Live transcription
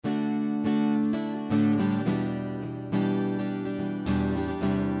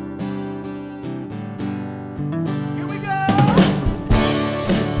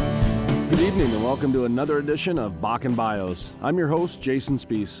evening and welcome to another edition of Bakken Bios. I'm your host, Jason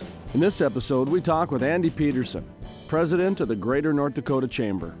Spees. In this episode, we talk with Andy Peterson, president of the Greater North Dakota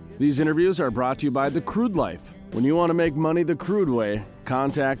Chamber. These interviews are brought to you by The Crude Life. When you want to make money the crude way,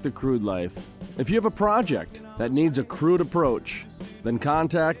 contact The Crude Life. If you have a project that needs a crude approach, then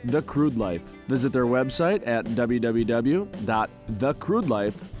contact The Crude Life. Visit their website at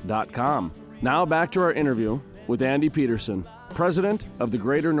www.thecrudelife.com. Now back to our interview with Andy Peterson, president of the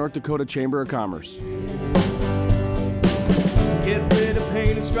Greater North Dakota Chamber of Commerce. Get rid of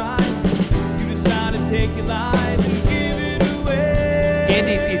pain and strife. You decide to take your life and give it away.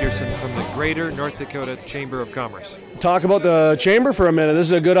 Andy Peterson from the Greater North Dakota Chamber of Commerce. Talk about the chamber for a minute. This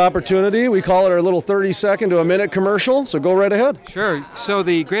is a good opportunity. We call it our little 30-second to a minute commercial, so go right ahead. Sure. So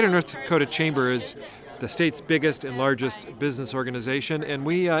the Greater North Dakota Chamber is the state's biggest and largest business organization, and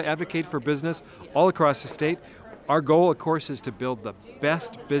we advocate for business all across the state. Our goal, of course, is to build the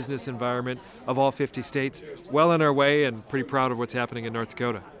best business environment of all 50 states. Well on our way and pretty proud of what's happening in North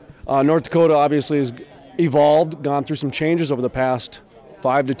Dakota. North Dakota obviously has evolved, gone through some changes over the past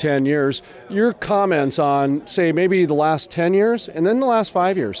 5 to 10 years. Your comments on, say, maybe the last 10 years and then the last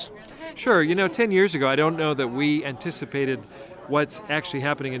 5 years? Sure. 10 years ago, I don't know that we anticipated what's actually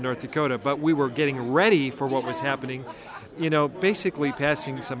happening in North Dakota, but we were getting ready for what was happening. Basically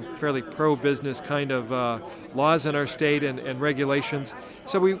passing some fairly pro-business kind of laws in our state and regulations.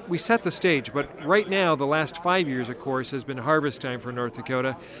 So we set the stage. But right now, the last 5 years, of course, has been harvest time for North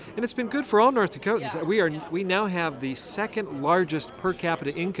Dakota. And it's been good for all North Dakotans. We now have the second largest per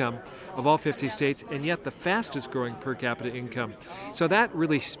capita income of all 50 states, and yet the fastest growing per capita income. So that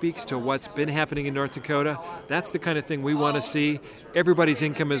really speaks to what's been happening in North Dakota. That's the kind of thing we want to see. Everybody's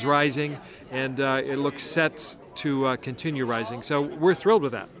income is rising, and it looks set to continue rising. So we're thrilled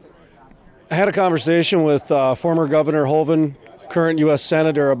with that. I had a conversation with former Governor Hoeven, current U.S.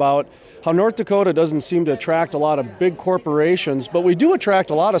 Senator, about how North Dakota doesn't seem to attract a lot of big corporations, but we do attract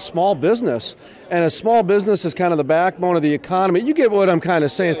a lot of small business. And a small business is kind of the backbone of the economy. You get what I'm kind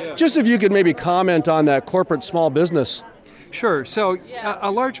of saying. Just if you could maybe comment on that corporate small business. Sure. So a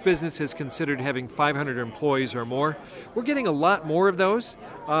large business is considered having 500 employees or more. We're getting a lot more of those.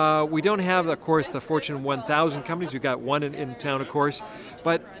 We don't have, of course, the Fortune 1000 companies. We've got one in town, of course.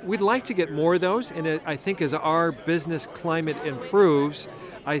 But we'd like to get more of those. And I think as our business climate improves,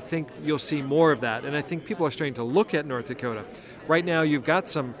 I think you'll see more of that. And I think people are starting to look at North Dakota. Right now, you've got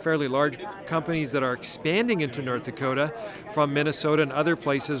some fairly large companies that are expanding into North Dakota from Minnesota and other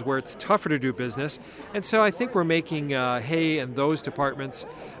places where it's tougher to do business. And so I think we're making hay in those departments.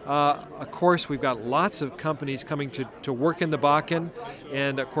 Of course, we've got lots of companies coming to work in the Bakken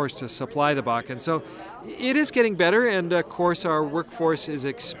and, of course, to supply the Bakken. So it is getting better, and, of course, our workforce is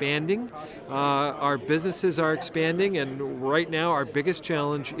expanding. Our businesses are expanding, and right now our biggest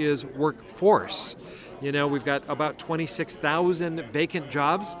challenge is workforce. We've got about 26,000 vacant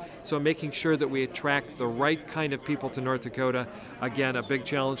jobs, so making sure that we attract the right kind of people to North Dakota, again, a big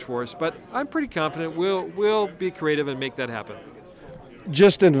challenge for us. But I'm pretty confident we'll be creative and make that happen.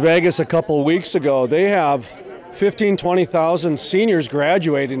 Just in Vegas a couple of weeks ago, they have 15,000, 20,000 seniors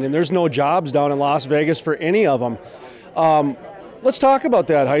graduating, and there's no jobs down in Las Vegas for any of them. Let's talk about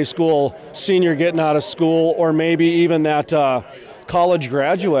that high school senior getting out of school, or maybe even that college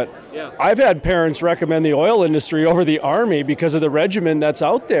graduate. Yeah. I've had parents recommend the oil industry over the Army because of the regimen that's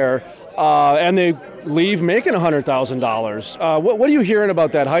out there, and they leave making $100,000. What are you hearing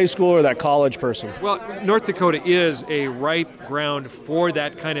about that high school or that college person? Well, North Dakota is a ripe ground for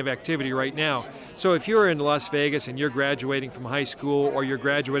that kind of activity right now. So if you're in Las Vegas and you're graduating from high school, or you're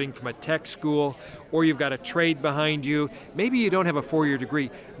graduating from a tech school, or you've got a trade behind you, maybe you don't have a 4-year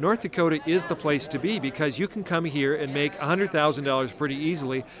degree, North Dakota is the place to be because you can come here and make $100,000 pretty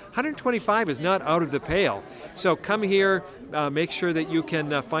easily. $125,000 is not out of the pale. So come here, make sure that you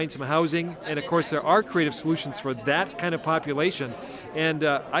can find some housing, and of course there are creative solutions for that kind of population. And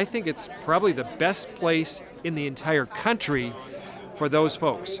I think it's probably the best place in the entire country for those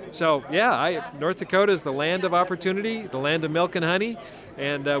folks. So North Dakota is the land of opportunity, the land of milk and honey,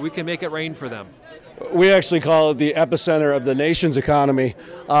 and we can make it rain for them. We actually call it the epicenter of the nation's economy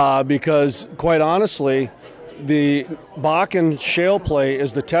because, quite honestly, the Bakken shale play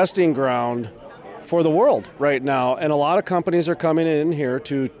is the testing ground for the world right now, and a lot of companies are coming in here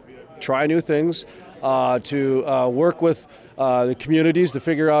to try new things, to work with the communities to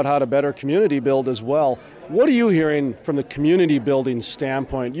figure out how to better community build as well. What are you hearing from the community building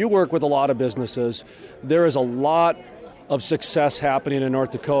standpoint? You work with a lot of businesses. There is a lot of success happening in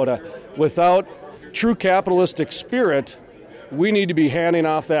North Dakota. Without true capitalistic spirit, we need to be handing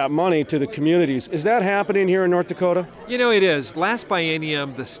off that money to the communities. Is that happening here in North Dakota? You know, it is. Last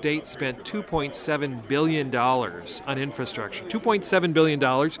biennium, the state spent $2.7 billion on infrastructure. $2.7 billion.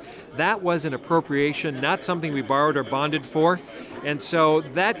 That was an appropriation, not something we borrowed or bonded for. And so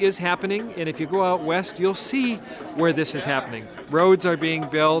that is happening. And if you go out west, you'll see where this is happening. Roads are being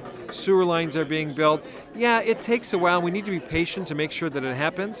built, sewer lines are being built. Yeah, it takes a while. We need to be patient to make sure that it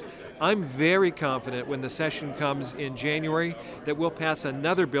happens. I'm very confident when the session comes in January that we'll pass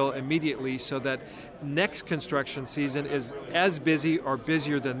another bill immediately so that next construction season is as busy or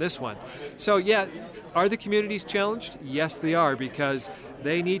busier than this one. So yeah, are the communities challenged? Yes, they are, because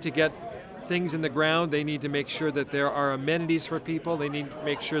they need to get things in the ground. They need to make sure that there are amenities for people. They need to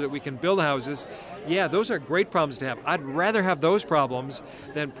make sure that we can build houses. Yeah, those are great problems to have. I'd rather have those problems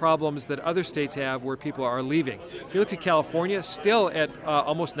than problems that other states have where people are leaving. If you look at California, still at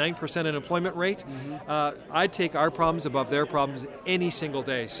almost 9% unemployment rate, I'd take our problems above their problems any single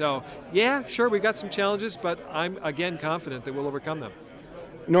day. So yeah, sure, we've got some challenges, but I'm again confident that we'll overcome them.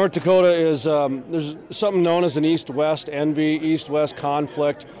 North Dakota is, there's something known as an east-west envy, east-west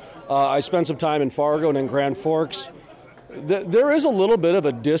conflict. I spent some time in Fargo and in Grand Forks. There is a little bit of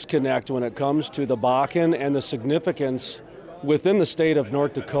a disconnect when it comes to the Bakken and the significance within the state of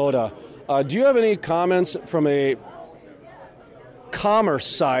North Dakota. Do you have any comments from a commerce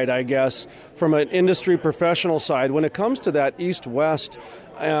side, I guess, from an industry professional side, when it comes to that east-west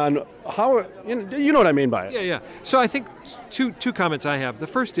and how, you know what I mean by it? Yeah. So I think two comments I have. The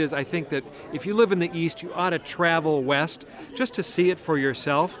first is I think that if you live in the east, you ought to travel west just to see it for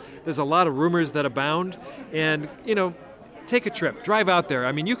yourself. There's a lot of rumors that abound, and, take a trip, drive out there.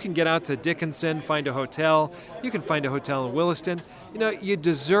 I mean, you can get out to Dickinson, find a hotel. You can find a hotel in Williston. You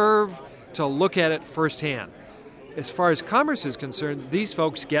deserve to look at it firsthand. As far as commerce is concerned, these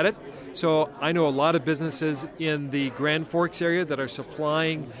folks get it. So I know a lot of businesses in the Grand Forks area that are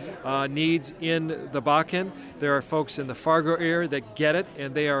supplying needs in the Bakken. There are folks in the Fargo area that get it,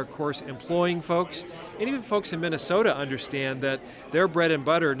 and they are, of course, employing folks. And even folks in Minnesota understand that their bread and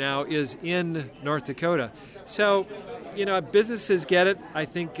butter now is in North Dakota. So, businesses get it. I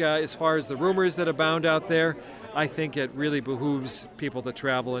think as far as the rumors that abound out there, I think it really behooves people to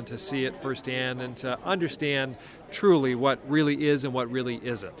travel and to see it firsthand and to understand truly what really is and what really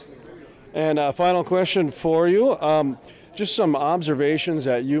isn't. And a final question for you, just some observations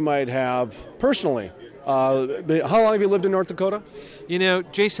that you might have personally. How long have you lived in North Dakota?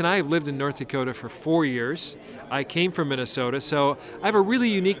 Jason, I have lived in North Dakota for 4 years. I came from Minnesota, so I have a really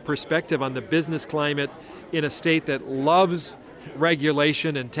unique perspective on the business climate in a state that loves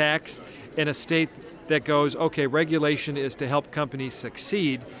regulation and tax, in a state that goes, okay, regulation is to help companies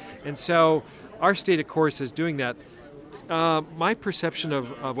succeed. And so our state, of course, is doing that. My perception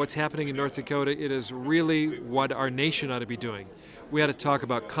of what's happening in North Dakota, it is really what our nation ought to be doing. We ought to talk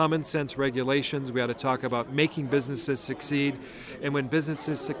about common sense regulations. We ought to talk about making businesses succeed. And when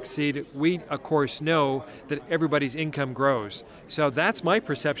businesses succeed, we, of course, know that everybody's income grows. So that's my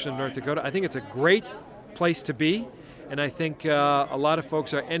perception of North Dakota. I think it's a great place to be. And I think a lot of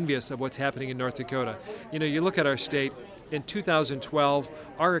folks are envious of what's happening in North Dakota. You look at our state. In 2012,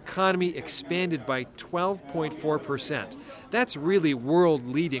 our economy expanded by 12.4%. That's really world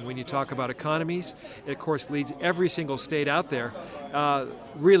leading when you talk about economies. It, of course, leads every single state out there.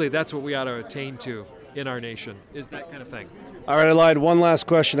 Really, that's what we ought to attain to in our nation, is that kind of thing. All right, I lied. One last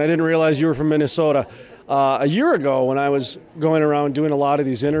question. I didn't realize you were from Minnesota. A year ago, when I was going around doing a lot of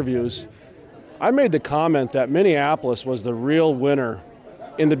these interviews, I made the comment that Minneapolis was the real winner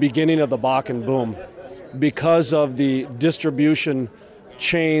in the beginning of the Bakken boom, because of the distribution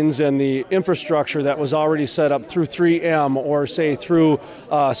chains and the infrastructure that was already set up through 3M or, say, through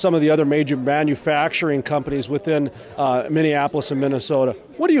some of the other major manufacturing companies within Minneapolis and Minnesota.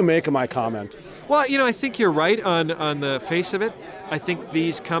 What do you make of my comment? Well, I think you're right on the face of it. I think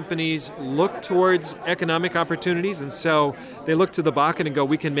these companies look towards economic opportunities, and so they look to the Bakken and go,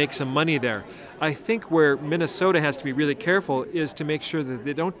 we can make some money there. I think where Minnesota has to be really careful is to make sure that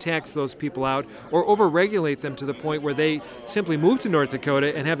they don't tax those people out or overregulate them to the point where they simply move to North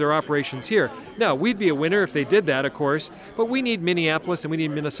Dakota and have their operations here. Now, we'd be a winner if they did that, of course, but we need Minneapolis and we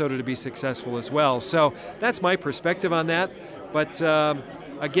need Minnesota to be successful as well. So that's my perspective on that. But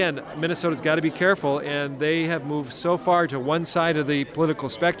again, Minnesota's got to be careful, and they have moved so far to one side of the political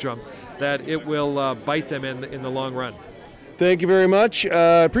spectrum that it will bite them in the long run. Thank you very much.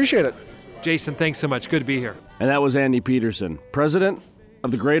 Appreciate it. Jason, thanks so much. Good to be here. And that was Andy Peterson, president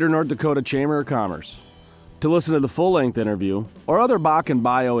of the Greater North Dakota Chamber of Commerce. To listen to the full-length interview or other Bakken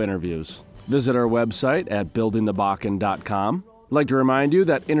bio interviews, visit our website at buildingthebakken.com. I'd like to remind you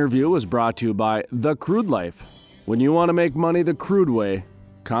that interview was brought to you by The Crude Life, When you want to make money the crude way,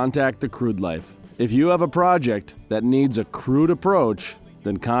 contact The Crude Life. If you have a project that needs a crude approach,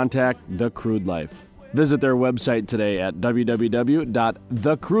 then contact The Crude Life. Visit their website today at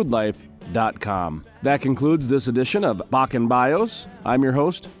www.thecrudelife.com. That concludes this edition of Bakken Bios. I'm your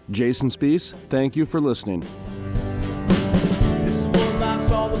host, Jason Spees. Thank you for listening.